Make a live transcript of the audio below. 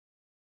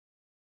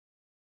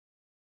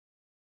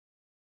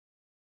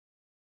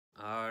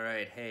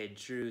Alright, hey,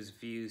 Drewz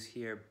Viewz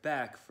here,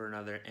 back for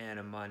another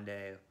Anime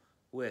Monday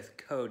with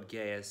Code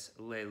Geass,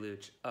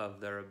 Lelouch of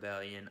the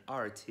Rebellion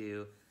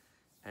R2,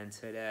 and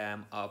today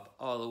I'm up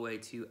all the way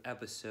to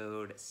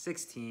episode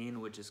 16,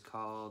 which is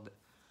called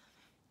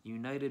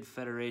United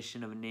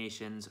Federation of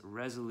Nations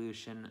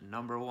Resolution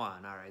Number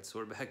 1. Alright, so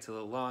we're back to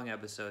the long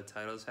episode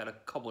titles, had a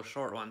couple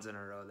short ones in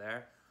a row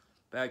there.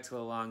 Back to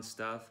the long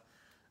stuff.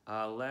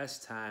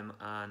 Last time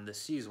on the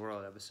Seas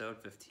World episode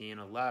 15,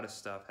 a lot of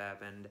stuff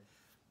happened.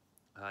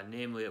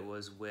 Namely, it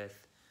was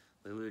with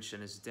Lelouch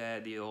and his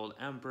dad, the old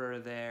emperor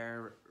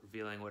there,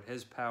 revealing what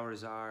his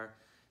powers are,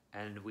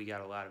 and we got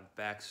a lot of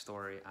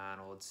backstory on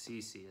old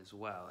Cece as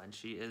well, and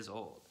she is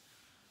old.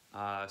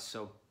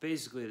 So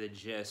basically the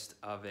gist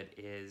of it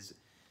is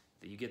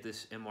that you get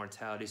this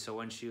immortality. So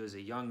when she was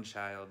a young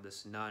child,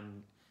 this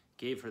nun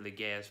gave her the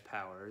Geass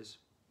powers,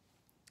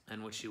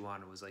 and what she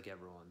wanted was like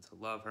everyone to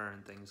love her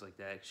and things like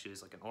that. She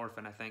was like an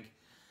orphan, I think.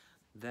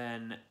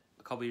 Then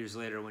a couple years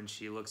later, when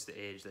she looks the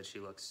age that she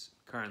looks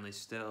currently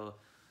still,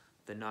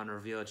 the nun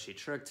revealed she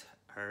tricked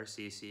her,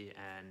 Cece,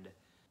 and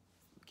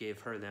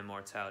gave her the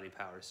immortality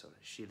power so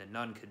she, the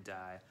nun, could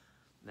die.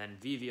 Then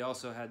Vivi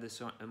also had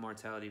this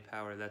immortality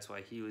power. That's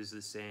why he was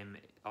the same,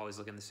 always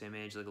looking the same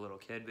age, like a little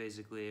kid,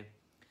 basically.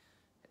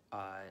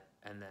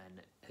 And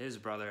then his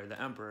brother,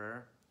 the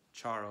Emperor,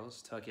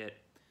 Charles, took it.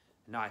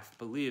 Now, I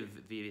believe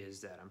Vivi is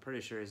dead. I'm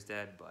pretty sure he's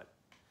dead, but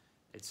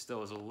it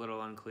still is a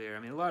little unclear. I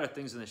mean, a lot of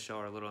things in the show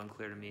are a little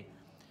unclear to me.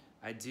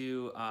 I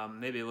do,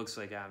 maybe it looks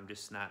like I'm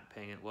just not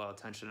paying it well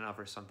attention enough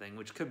or something,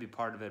 which could be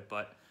part of it,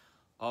 but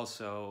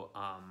also,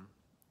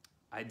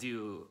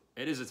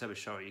 it is a type of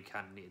show where you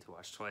kind of need to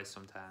watch twice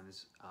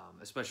sometimes,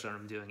 especially when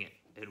I'm doing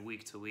it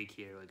week to week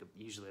here, like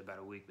usually about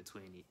a week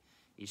between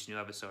each new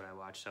episode I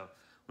watch. So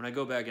when I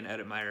go back and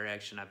edit my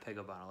reaction, I pick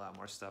up on a lot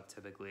more stuff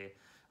typically.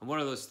 And one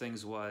of those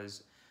things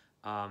was,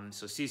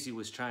 so Cece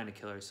was trying to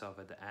kill herself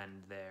at the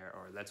end there,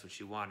 or that's what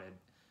she wanted,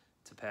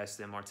 to pass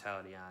the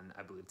immortality on,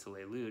 I believe, to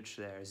Lelouch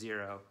there,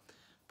 Zero.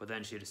 But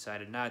then she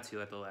decided not to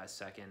at the last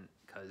second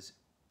because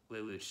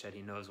Lelouch said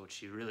he knows what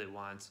she really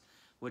wants,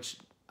 which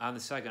on the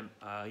second,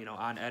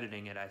 on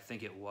editing it, I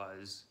think it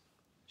was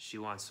she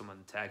wants someone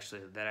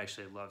that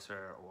actually loves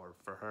her, or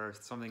for her,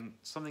 something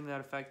to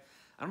that effect.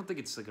 I don't think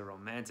it's like a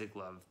romantic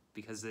love,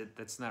 because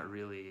that's not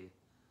really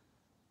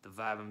the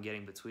vibe I'm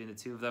getting between the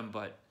two of them,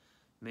 but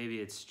maybe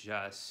it's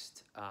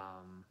just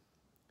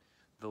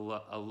a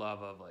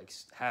love of like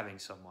having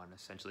someone,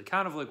 essentially,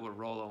 kind of like what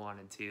Rolo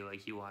wanted to,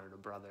 like he wanted a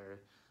brother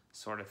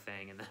sort of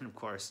thing. And then of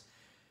course,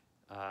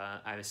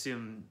 I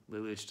assume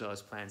Lelouch still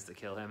has plans to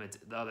kill him.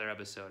 The other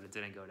episode, it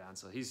didn't go down,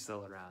 so he's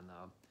still around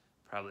though,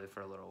 probably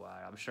for a little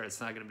while. I'm sure it's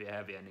not going to be a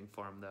happy ending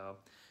for him though,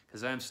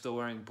 because I'm still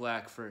wearing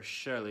black for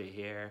Shirley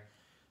here,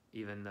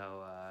 even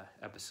though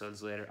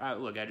episodes later,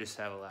 look, I just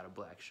have a lot of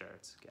black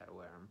shirts, gotta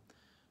wear them.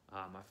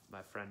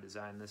 My friend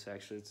designed this,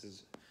 actually. It's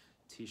his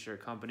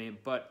t-shirt company.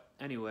 But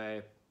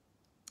anyway,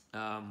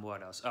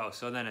 what else? Oh,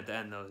 so then at the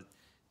end, though,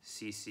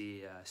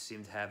 Cece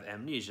seemed to have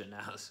amnesia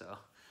now, so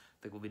I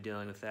think we'll be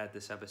dealing with that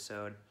this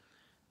episode.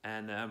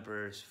 And the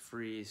Emperor's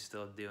free,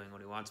 still doing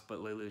what he wants, but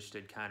Lelouch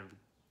did kind of,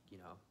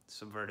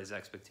 subvert his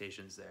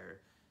expectations there.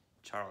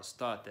 Charles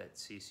thought that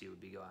Cece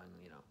would be going,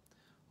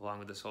 along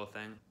with this whole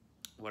thing.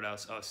 What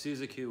else? Oh,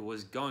 Suzaku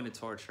was going to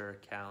torture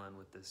Callan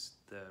with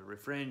the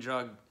refrain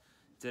drug.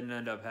 Didn't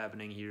end up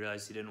happening. He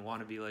realized he didn't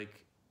want to be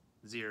like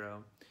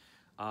Zero.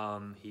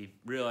 He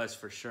realized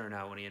for sure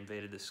now when he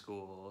invaded the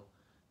school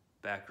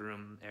back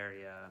room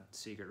area,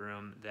 secret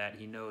room, that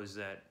he knows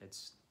that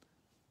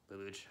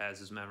Lelouch has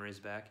his memories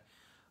back.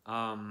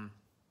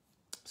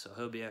 So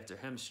he'll be after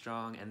him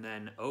strong. And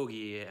then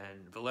Ogi,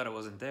 and Valletta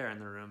wasn't there in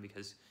the room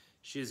because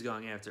she was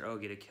going after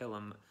Ogi to kill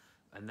him.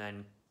 And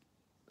then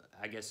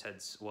I guess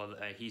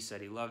he said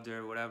he loved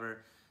her or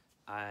whatever.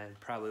 I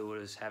probably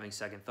was having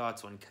second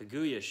thoughts when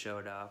Kaguya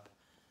showed up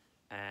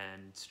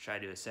and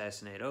tried to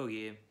assassinate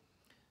Ogi.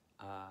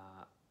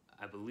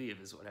 I believe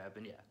is what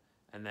happened, yeah.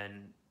 And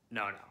then,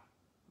 no,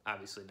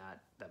 obviously not.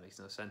 That makes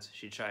no sense.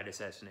 She tried to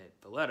assassinate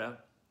Valletta,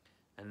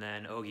 and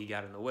then Ogi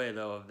got in the way,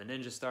 though, of the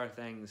ninja star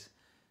things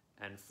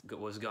and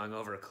was going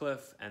over a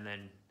cliff, and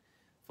then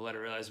Valletta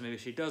realized maybe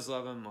she does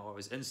love him, or it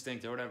was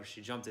instinct or whatever.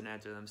 She jumped in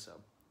after them, so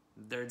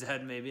they're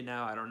dead maybe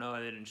now. I don't know.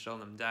 They didn't show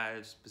them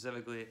die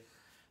specifically.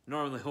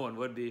 Normally one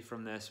would be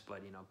from this,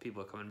 but,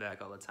 people are coming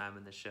back all the time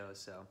in the show,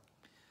 so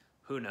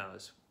who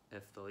knows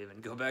if they'll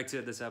even go back to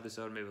it this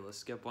episode. Maybe they'll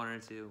skip one or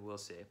two. We'll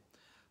see.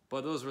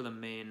 But those were the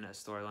main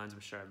storylines. I'm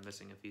sure I'm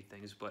missing a few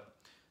things, but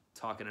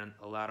talking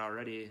a lot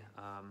already.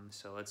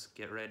 So let's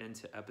get right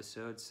into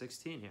episode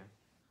 16 here.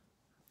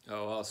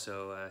 Oh,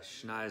 also,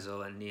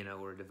 Schneisel and Nina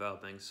were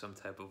developing some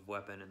type of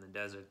weapon in the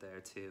desert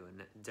there, too,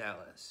 in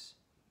Dallas.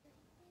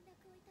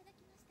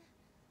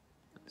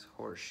 This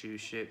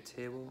horseshoe-shaped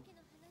table.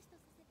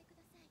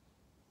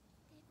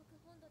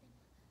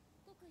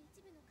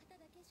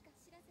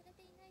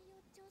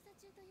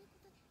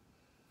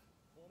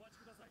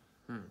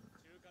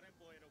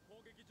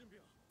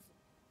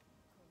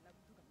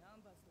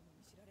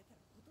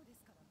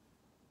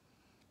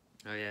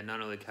 Oh yeah,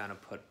 Nunley kind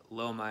of put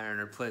Lohmeyer in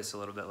her place a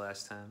little bit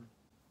last time.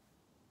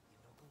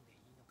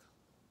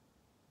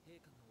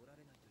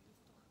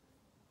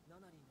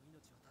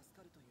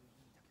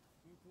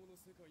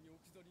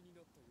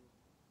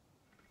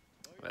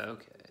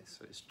 Okay,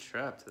 so he's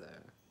trapped there.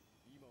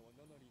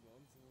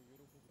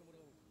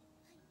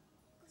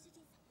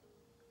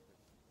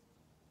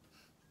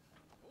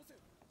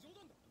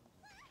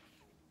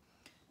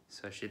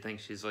 So she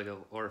thinks she's like an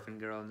orphan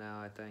girl now,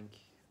 I think.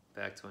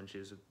 Back to when she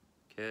was a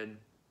kid,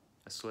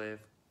 a slave.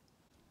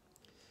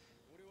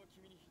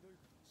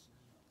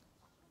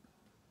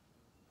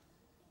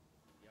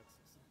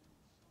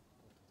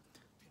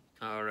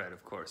 Alright,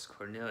 of course,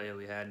 Cornelia,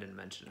 we hadn't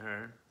mentioned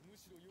her.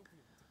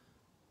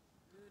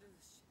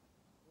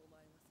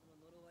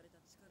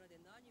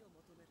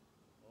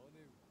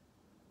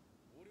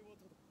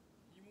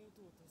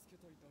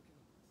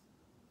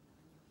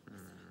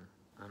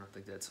 I don't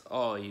think that's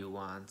all you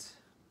want.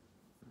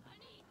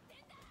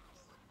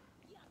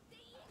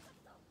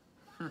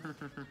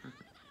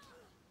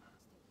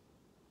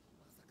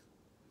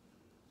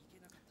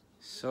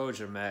 So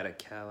dramatic,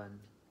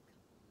 Callan.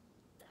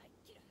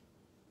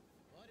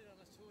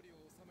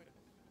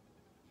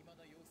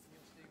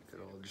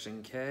 Good old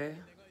Jinkei.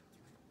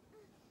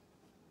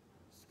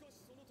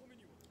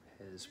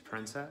 His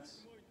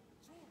princess.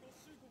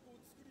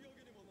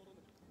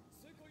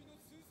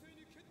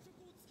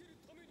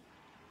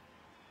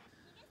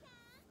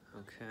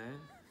 Okay.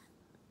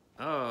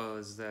 Oh,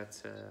 is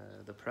that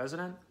the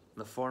president?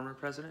 The former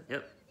president?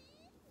 Yep.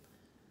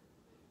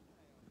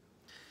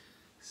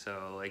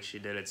 So, like she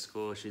did at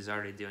school, she's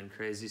already doing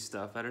crazy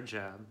stuff at her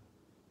job.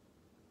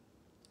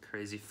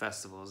 Crazy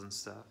festivals and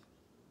stuff.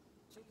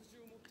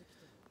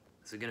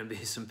 Is it gonna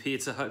be some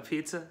Pizza Hut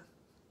pizza?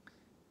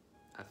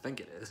 I think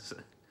it is.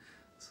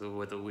 So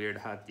with the weird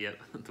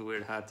the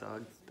weird hot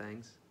dog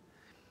things.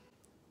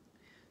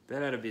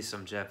 That had to be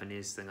some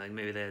Japanese thing. Like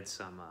maybe they had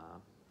some,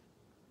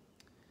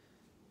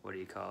 what do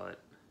you call it?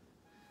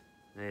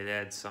 Maybe they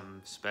had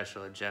some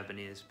special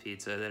Japanese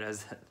pizza that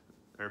has that,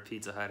 or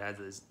Pizza Hut has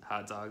these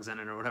hot dogs in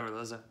it or whatever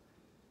those are.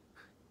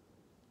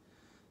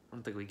 I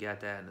don't think we got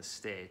that in the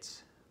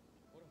States.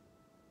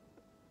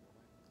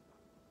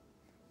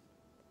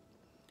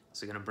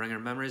 Is it gonna bring her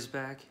memories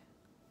back?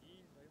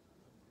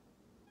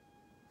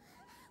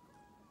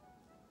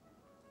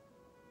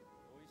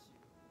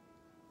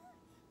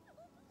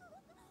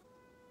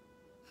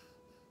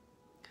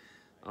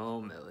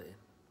 Oh, Millie.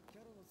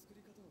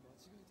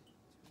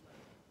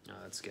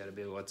 Oh, it's gotta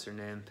be, what's her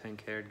name?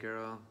 Pink-haired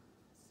girl?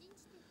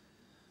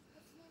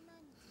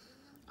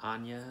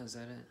 Anya, is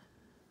that it?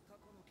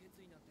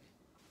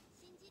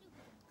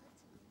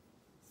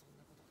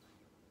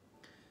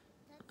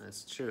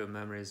 That's true,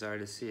 memories are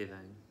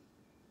deceiving.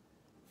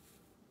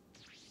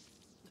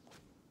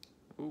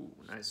 Ooh,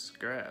 nice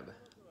grab.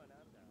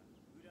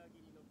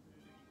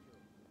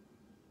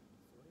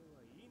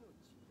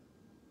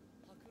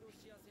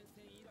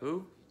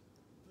 Who?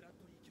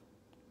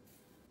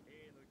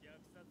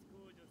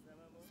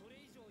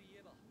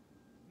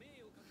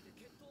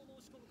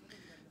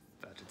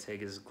 About to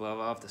take his glove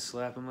off to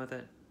slap him with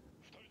it.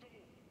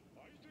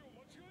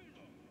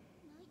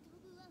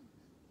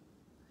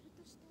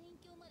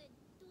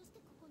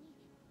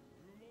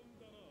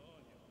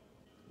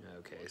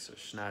 Okay, so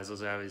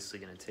Schneisel's obviously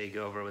going to take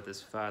over with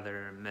his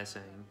father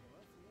missing.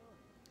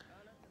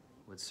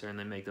 Would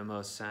certainly make the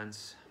most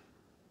sense.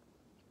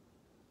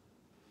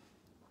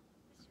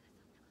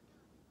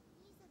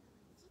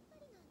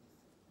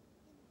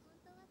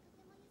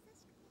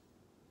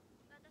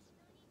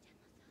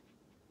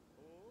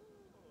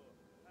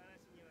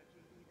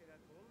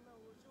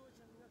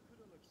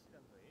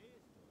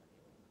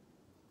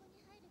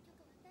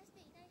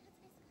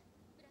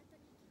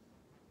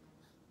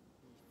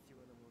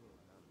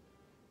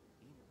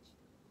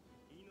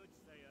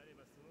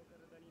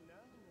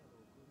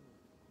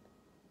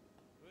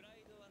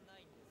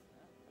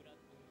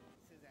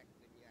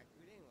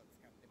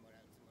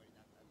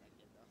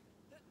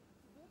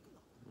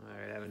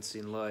 Alright, I haven't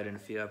seen Lloyd in a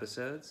few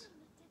episodes.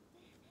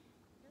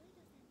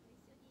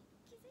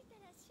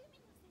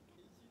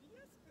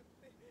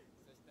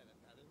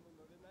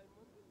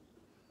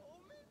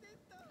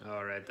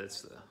 Alright,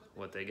 that's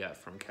what they got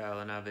from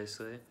Callan,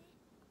 obviously.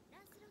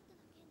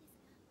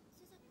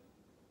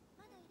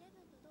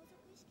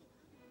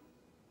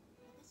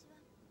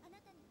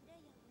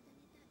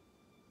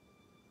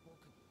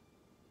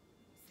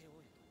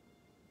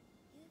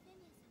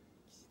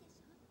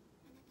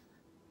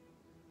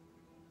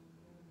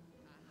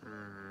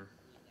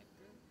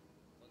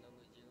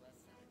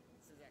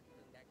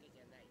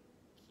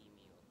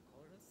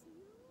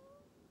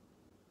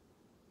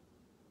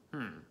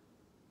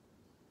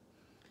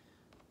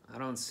 I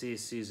don't see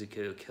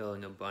Suzaku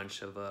killing a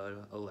bunch of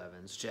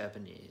 11s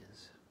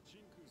Japanese.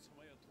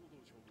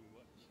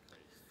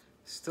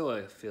 Still,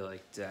 I feel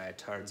like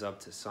Tard's up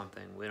to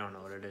something. We don't know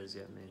what it is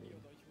yet, maybe.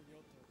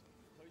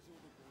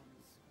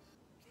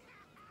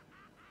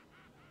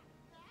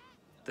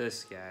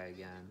 This guy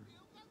again.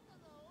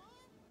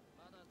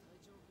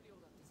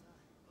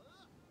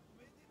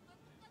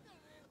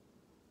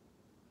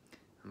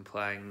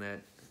 implying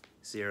that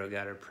Zero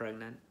got her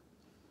pregnant.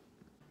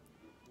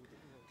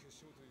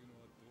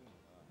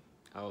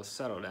 Oh,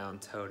 settle down,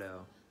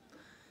 Toto.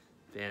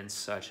 Being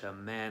such a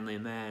manly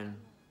man.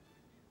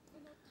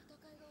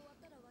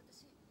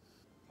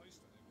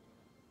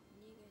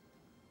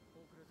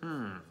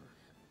 Oh,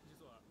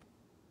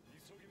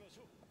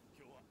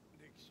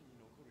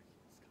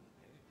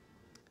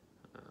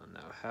 now,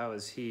 how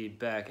is he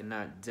back and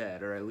not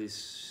dead, or at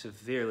least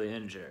severely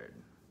injured?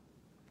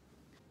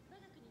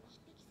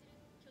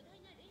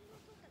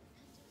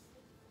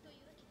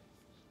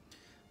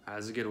 That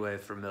was a good way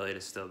for Millie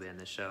to still be in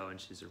the show and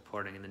she's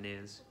reporting in the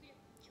news.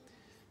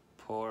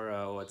 Poor,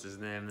 what's his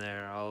name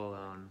there, all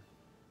alone.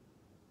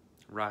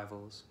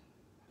 Rivals.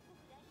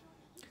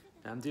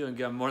 I'm doing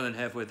good. I'm more than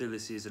halfway through the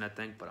season, I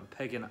think, but I'm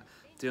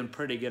doing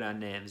pretty good on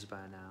names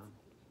by now.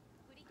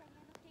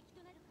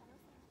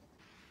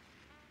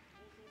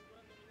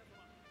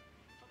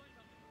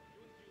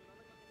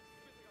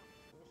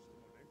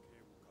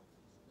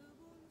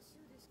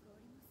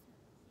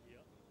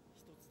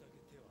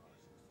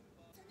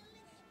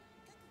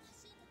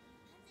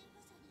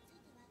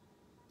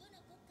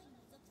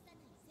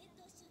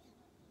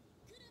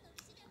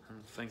 I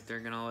don't think they're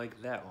gonna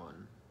like that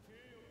one.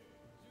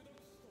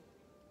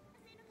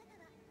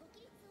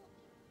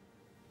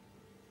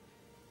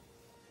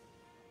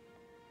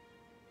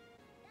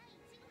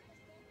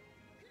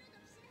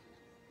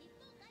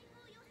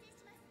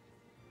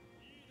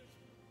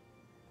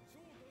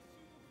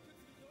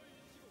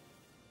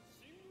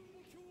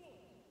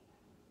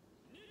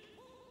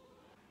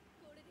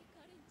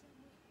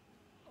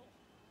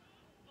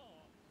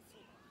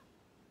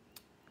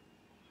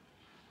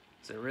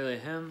 Is it really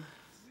him?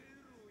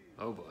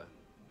 Oh boy.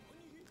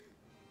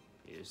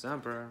 Here's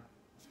Emperor.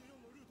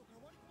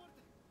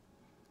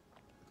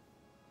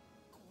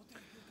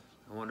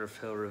 I wonder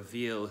if he'll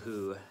reveal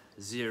who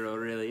Zero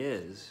really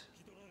is.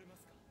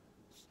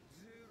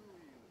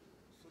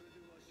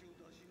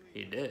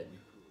 He did.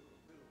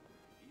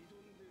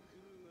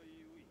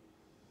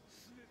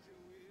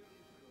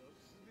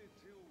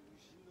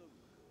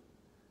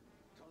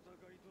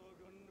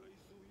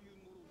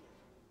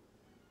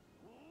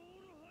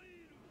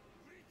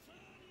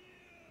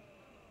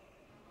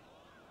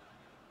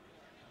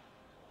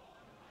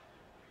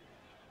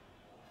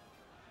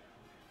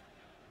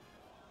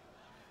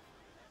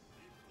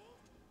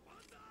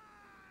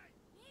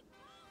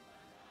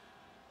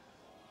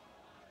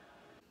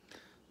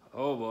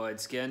 Oh boy,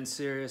 it's getting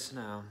serious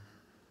now.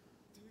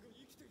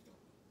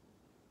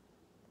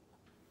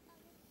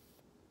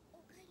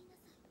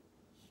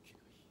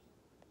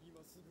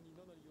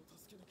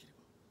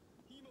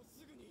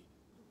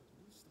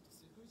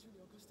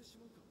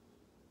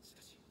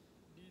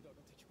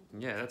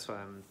 Yeah, that's why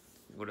I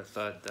would have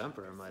thought the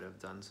Emperor might have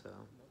done so.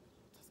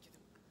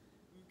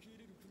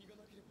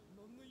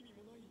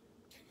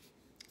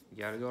 You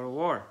gotta go to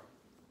war.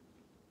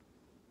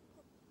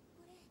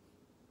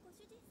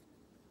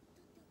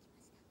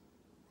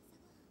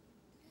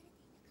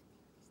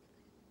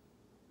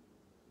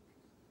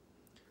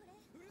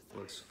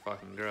 Looks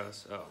fucking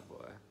gross. Oh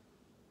boy.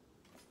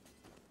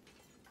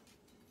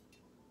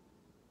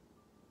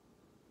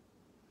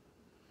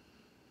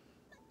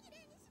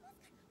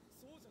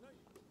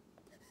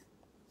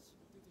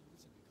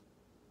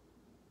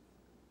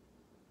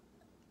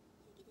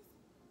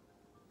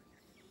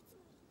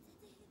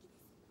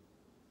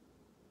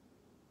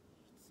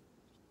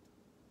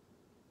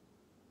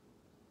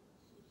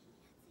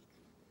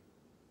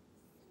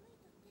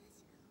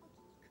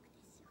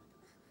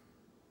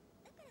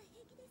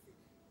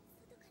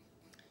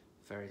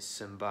 Very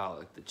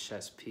symbolic, the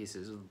chess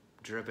pieces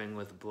dripping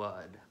with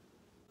blood.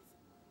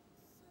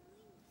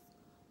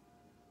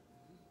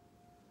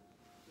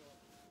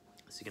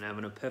 Is he gonna have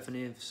an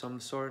epiphany of some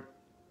sort?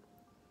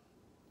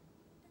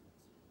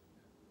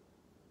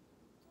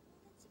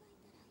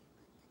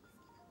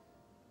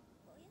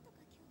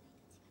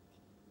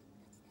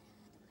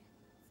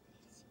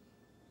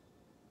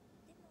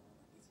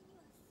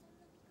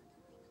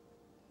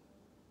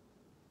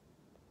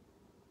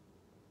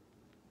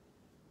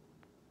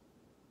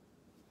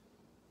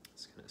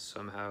 He's gonna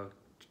somehow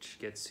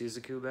get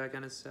Suzaku back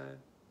on his side.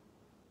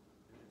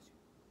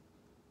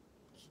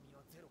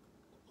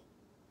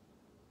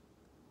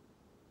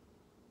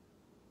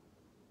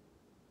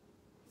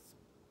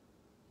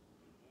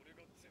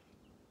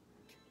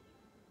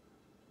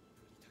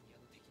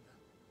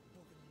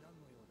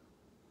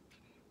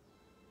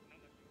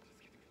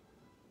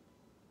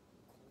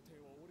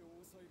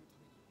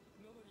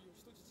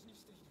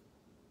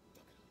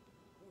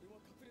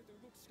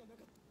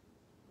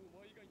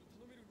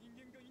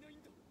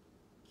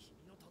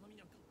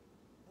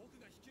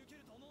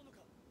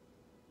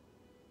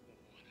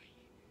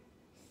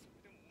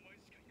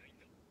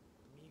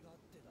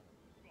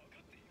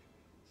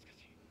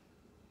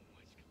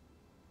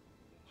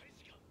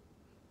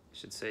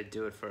 Should say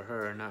do it for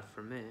her, not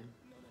for me.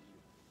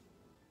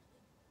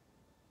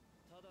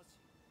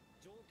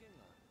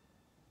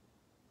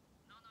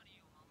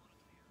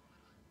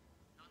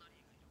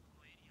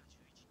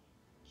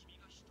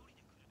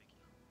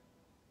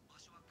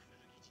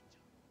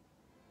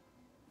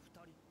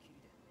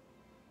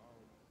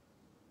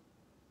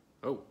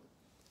 Oh,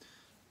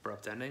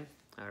 abrupt ending.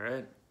 All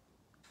right.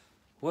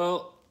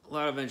 Well, a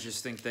lot of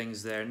interesting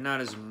things there.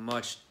 Not as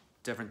much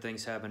different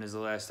things happen as the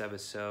last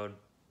episode,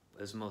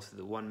 as most of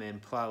the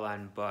one-man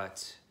plotline,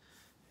 but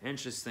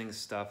interesting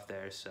stuff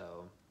there.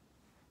 So,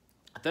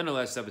 at the end of the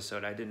last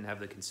episode, I didn't have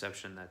the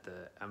conception that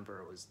the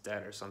Emperor was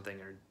dead or something,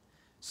 or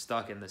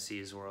stuck in the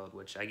Seas world,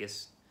 which I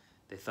guess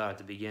they thought at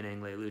the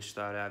beginning. Lelouch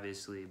thought,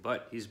 obviously,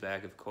 but he's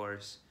back, of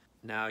course.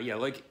 Now, yeah,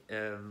 like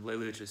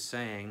Lelouch was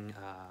saying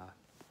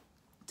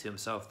to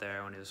himself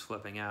there when he was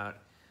flipping out,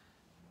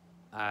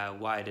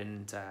 why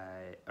didn't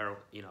I, or,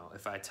 you know,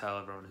 if I tell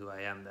everyone who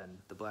I am, then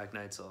the Black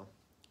Knights will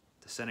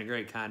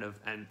disintegrate, kind of,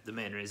 and the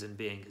main reason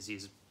being because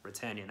he's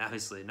Britannian,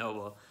 obviously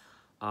noble,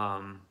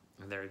 and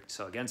they're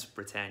so against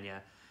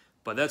Britannia.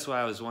 But that's why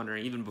I was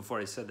wondering, even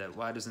before he said that,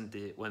 why doesn't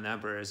when the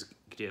Emperor is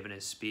giving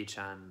his speech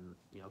on,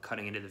 you know,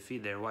 cutting into the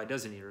feed there, why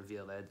doesn't he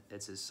reveal that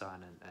it's his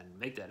son and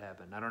make that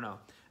happen? I don't know.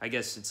 I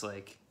guess it's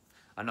like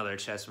another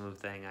chess move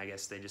thing. I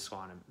guess they just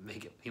want to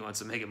make it, he wants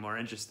to make it more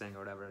interesting or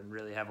whatever and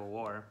really have a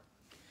war.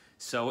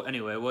 So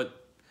anyway,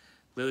 what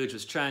Lelouch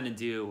was trying to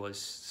do was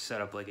set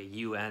up like a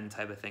UN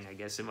type of thing. I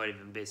guess it might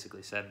even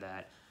basically said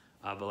that.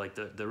 But like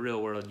the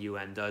real world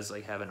UN does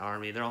like have an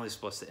army. They're only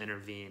supposed to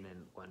intervene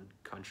in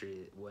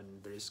when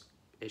there's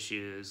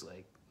issues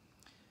like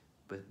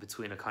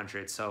between a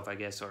country itself, I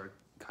guess, or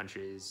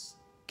countries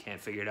can't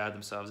figure it out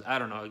themselves. I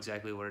don't know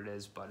exactly what it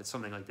is, but it's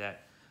something like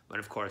that. But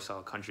of course,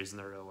 all countries in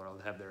the real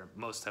world have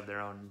most have their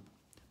own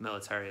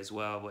military as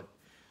well. What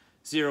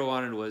Zero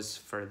wanted was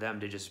for them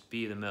to just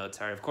be the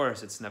military. Of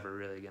course, it's never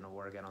really gonna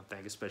work, I don't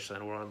think, especially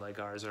in a world like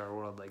ours or a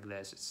world like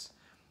this. It's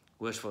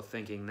wishful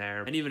thinking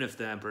there. And even if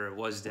the Emperor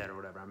was dead or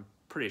whatever, I'm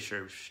pretty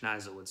sure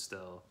Schneisel would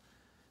still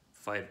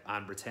fight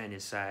on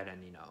Britannia's side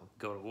and, you know,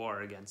 go to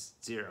war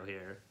against Zero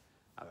here.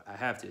 I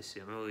have to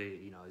assume.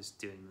 You know, he's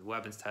doing the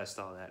weapons test,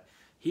 all that.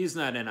 He's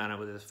not in on it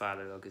with his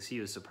father, though, because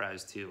he was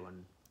surprised, too,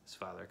 when his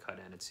father cut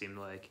in, it seemed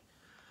like.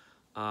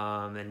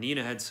 And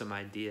Nina had some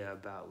idea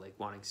about, like,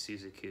 wanting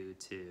Suzaku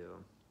to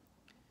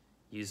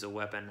use a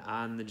weapon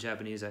on the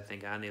Japanese, I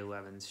think, on the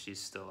 11s. She's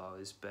still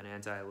always been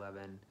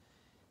anti-11.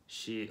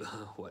 She,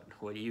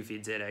 what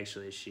Yuffie did,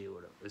 actually,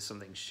 was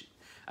something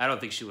I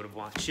don't think she would have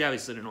wanted. She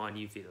obviously didn't want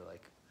Yuffie to,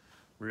 like,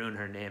 ruin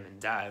her name and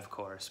die, of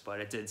course, but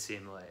it did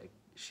seem like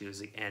she was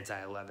like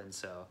anti-11,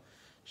 so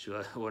she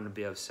wouldn't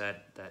be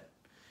upset that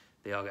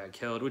they all got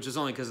killed, which is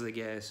only because of the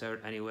Geass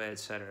anyway,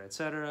 etc.,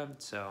 etc.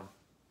 So,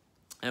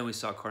 and we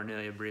saw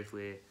Cornelia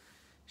briefly.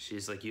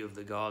 She's like, you have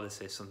the gall to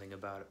say something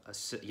about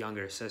a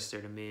younger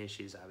sister to me.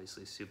 She's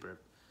obviously super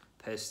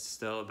pissed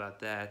still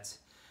about that.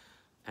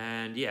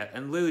 And yeah,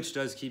 and Lelouch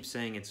does keep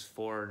saying it's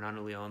for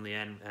Nunnally only,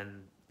 and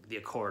the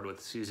accord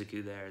with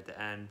Suzaku there at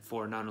the end,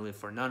 for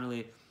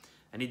Nunnally.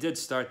 And he did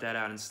start that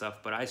out and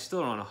stuff, but I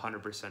still don't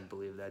 100%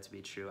 believe that to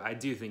be true. I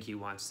do think he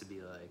wants to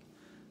be like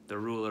the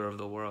ruler of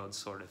the world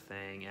sort of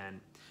thing.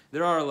 And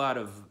there are a lot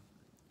of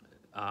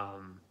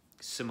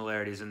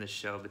similarities in this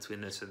show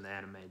between this and the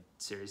anime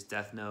series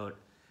Death Note,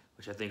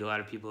 which I think a lot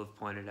of people have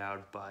pointed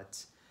out.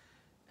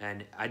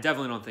 And I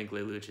definitely don't think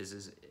Lelouch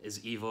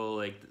is evil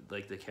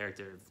like the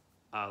character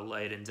of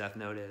Light in Death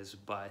Note is,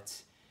 but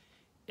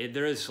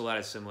there is a lot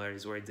of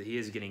similarities where he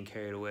is getting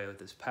carried away with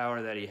this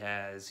power that he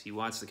has. He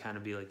wants to kind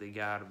of be like the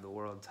god of the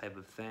world type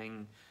of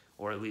thing,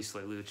 or at least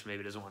Lelouch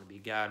maybe doesn't want to be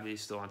god, but he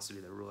still wants to be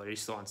the ruler. He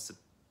still wants to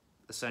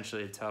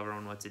essentially tell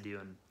everyone what to do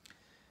and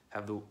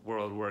have the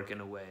world work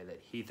in a way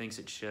that he thinks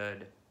it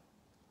should.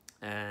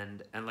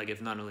 And like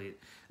if Nunnally,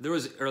 there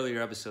was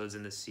earlier episodes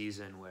in this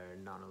season where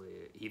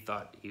he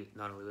thought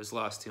Nunnally was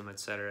lost to him,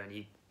 etc., and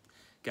he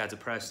got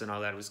depressed and all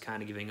that, was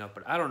kind of giving up.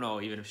 But I don't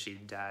know, even if she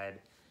died,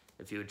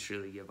 if he would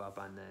truly give up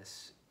on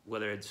this,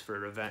 whether it's for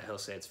revenge, he'll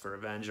say it's for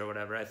revenge or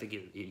whatever. I think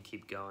he'd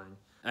keep going.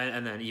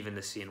 And then even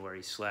the scene where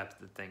he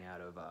slapped the thing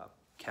out of not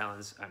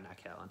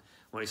Callan,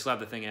 when he slapped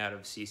the thing out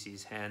of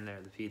Cece's hand there,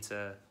 the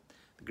pizza,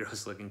 the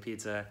gross looking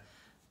pizza,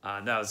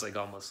 that was like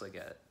almost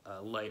like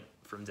a Light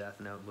from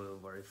Death Note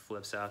move where he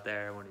flips out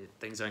there when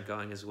things aren't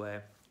going his way.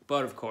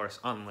 But of course,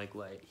 unlike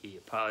Light, he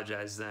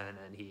apologized then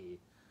and he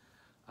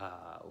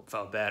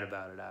felt bad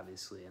about it,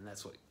 obviously, and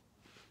that's what.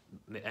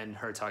 And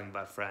her talking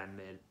about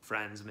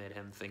friends made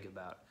him think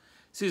about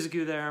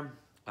Suzaku there.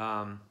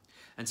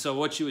 And so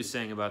what she was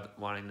saying about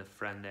wanting the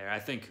friend there, I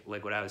think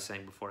like what I was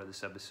saying before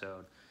this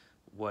episode,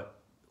 what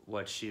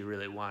she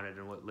really wanted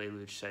and what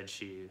Lelouch said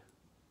she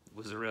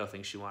was the real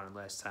thing she wanted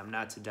last time,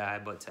 not to die,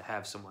 but to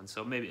have someone.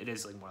 So maybe it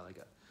is like more like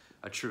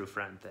a true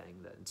friend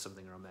thing than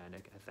something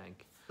romantic, I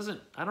think.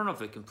 I don't know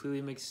if it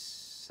completely makes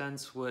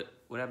sense what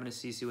happened to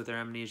Cece with her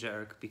amnesia,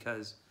 or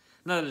because,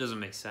 not that it doesn't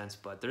make sense,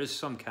 but there is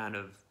some kind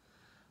of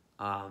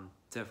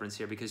difference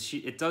here, because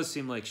it does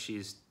seem like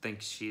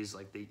thinks she's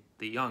like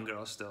the young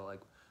girl still,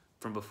 like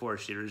from before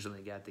she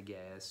originally got the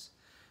Geass.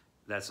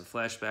 That's a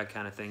flashback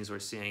kind of things we're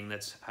seeing.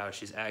 That's how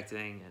she's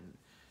acting and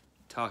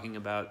talking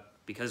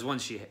about, because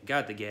once she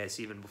got the Geass,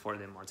 even before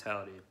the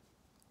immortality,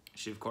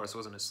 she of course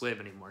wasn't a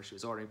slave anymore. She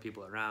was ordering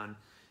people around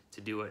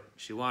to do what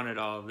she wanted,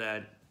 all of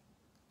that.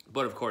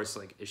 But of course,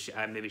 like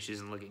maybe she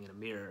isn't looking in a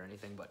mirror or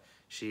anything, but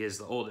she is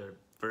the older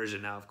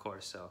version now, of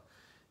course, so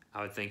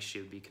I would think she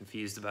would be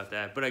confused about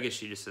that, but I guess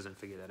she just hasn't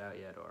figured that out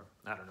yet, or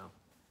I don't know.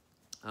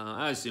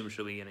 I assume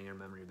she'll be getting her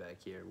memory back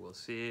here. We'll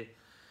see.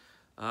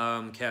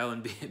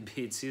 Callan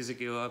beat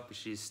Suzuki up.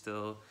 She's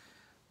still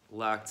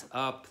locked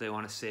up. They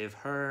want to save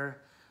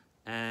her.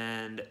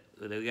 And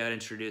they got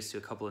introduced to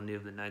a couple of new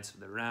of the Knights of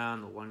the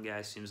Round. The one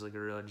guy seems like a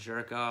real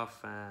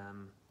jerk-off.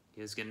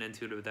 He was getting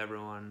into it with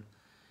everyone.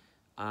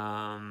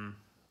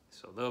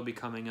 So they'll be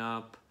coming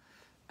up.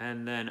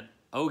 And then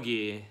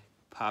Ogi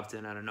popped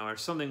in out of nowhere.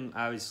 Something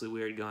obviously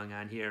weird going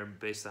on here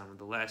based on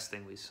the last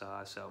thing we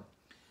saw. So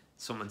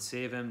someone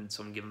save him? Did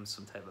someone give him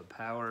some type of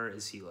power?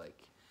 Is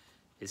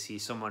he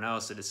someone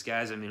else, a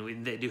disguise? I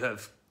mean, they do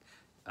have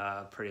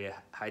pretty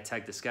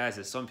high-tech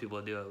disguises. Some people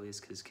do, at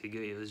least, because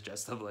Kaguya was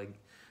dressed up like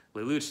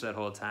Lelouch that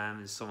whole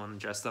time. Is someone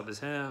dressed up as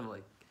him,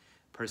 like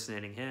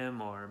impersonating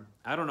him? Or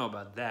I don't know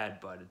about that,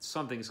 but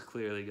something's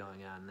clearly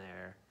going on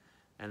there,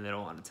 and they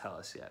don't want to tell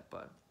us yet.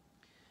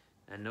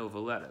 And no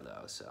Valletta,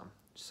 though, so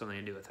something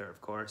to do with her, of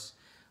course.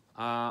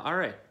 All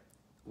right.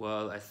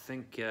 Well, I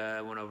think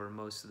I went over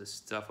most of the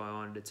stuff I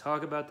wanted to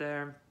talk about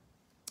there.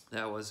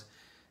 That was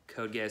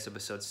Code Geass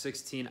episode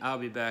 16. I'll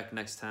be back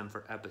next time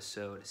for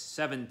episode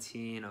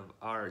 17 of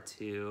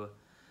R2.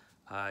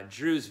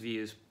 Drewz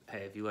Viewz.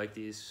 Hey, if you like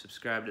these,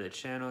 subscribe to the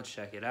channel,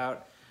 check it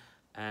out.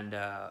 And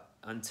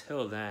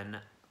until then,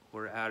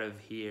 we're out of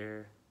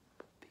here.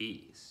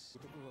 Peace.